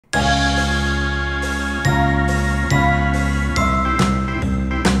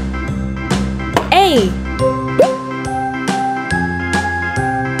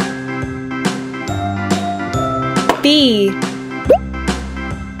B.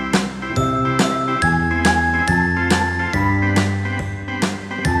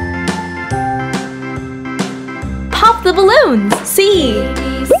 Pop the balloons. C. A,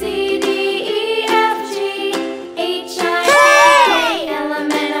 B, C, D, E, F, G, H, I, J, K, L,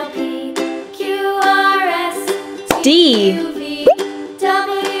 M, N, O, P, Q, R, S, T, D. U, V,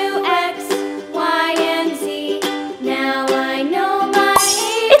 W, X, Y, and Z. Now I know my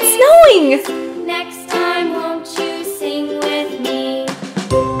ABCs. It's snowing! Next time, won't you sing with me?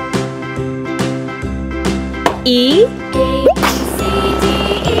 E. A, B, C, D,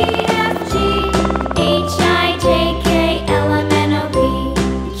 E, F, G, H, I, J, K, L, M, N, O, P,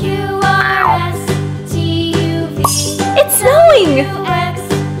 Q, R, S, T, U, V. It's snowing! W, X,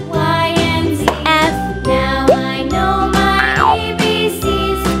 Y, and Z. F. Now I know my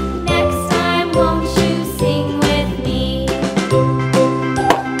ABCs. Next time, won't you sing with me?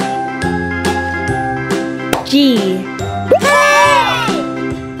 G.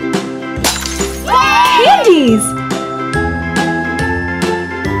 Candies!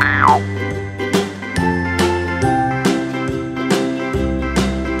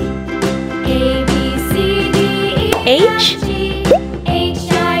 A, B, C, D, E, H. F, G, H,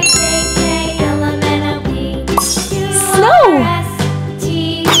 I, J, K, L, M, N, O, P, Q, Snow. R, S, T,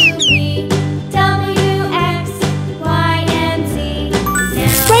 U, V, W, X, Y, and Z.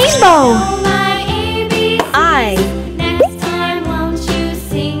 Now Rainbow. I know my ABCs. I. Next time, won't you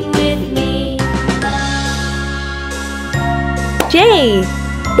sing with me? J.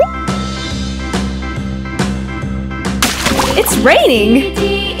 It's raining! D,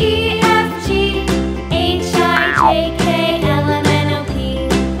 E, F, G, H, I, J, K, L, M, N, O, P,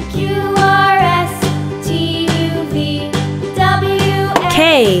 Q, R, S, T, U, V, W, X,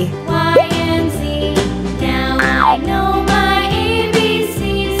 K. Y, and Z. Now I know my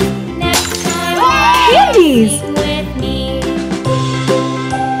ABCs. Next time, Candies. sing with me.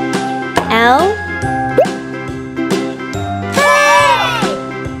 L.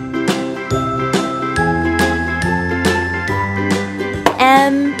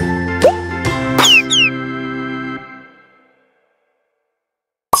 M.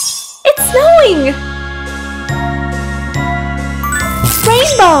 It's snowing!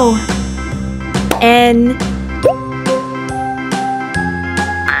 Rainbow! N.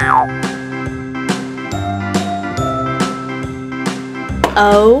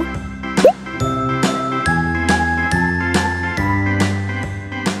 O.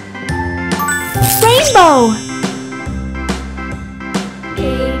 Rainbow! A,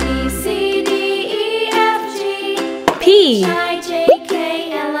 B, C, D, E, F, G, P. I, J, K,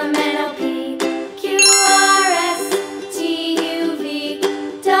 L, M, N, O, P, Q, R, S, T, U, V,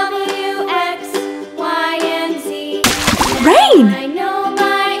 W, X, Y, and Z. Rain! I know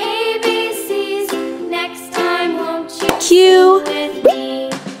my ABCs. Next time, won't you Q. sing with me?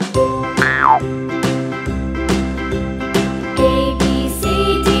 A, B, C,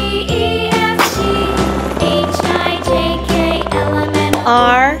 D, E, F, G, H, I, J, K, L, M, N, O, P,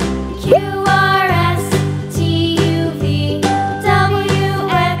 R. Q, R, S, T, U, V, W,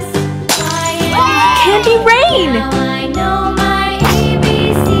 X, Y, and Z. Candy rain! Now I know my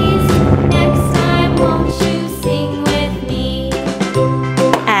ABCs. Next time, won't you sing with me?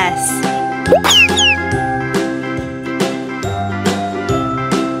 S.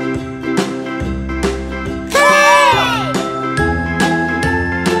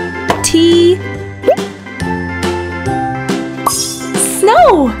 T.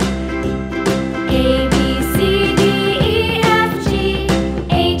 Snow! A, B, C, D, E, F, G,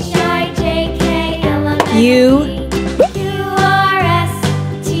 H, I, J, K, L, M, N, O, U. P, Q, R, S,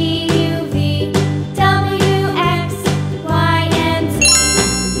 T, U, V, W, X, Y, and Z.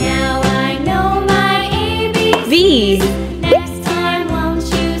 Now I know my ABCs. V. Next time, won't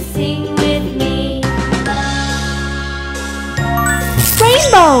you sing with me?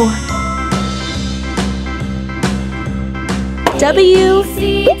 Rainbow! W.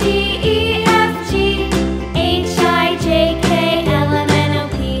 C, D, E, F, G, H, I, J, K, L, M, N, O,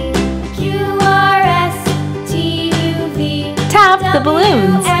 P, Q, R, S, T, U, V. Tap the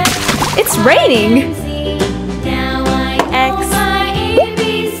balloons. It's raining! Now I know X. my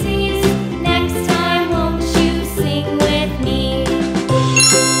ABCs. Next time, won't you sing with me?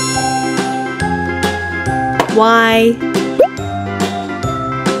 Y.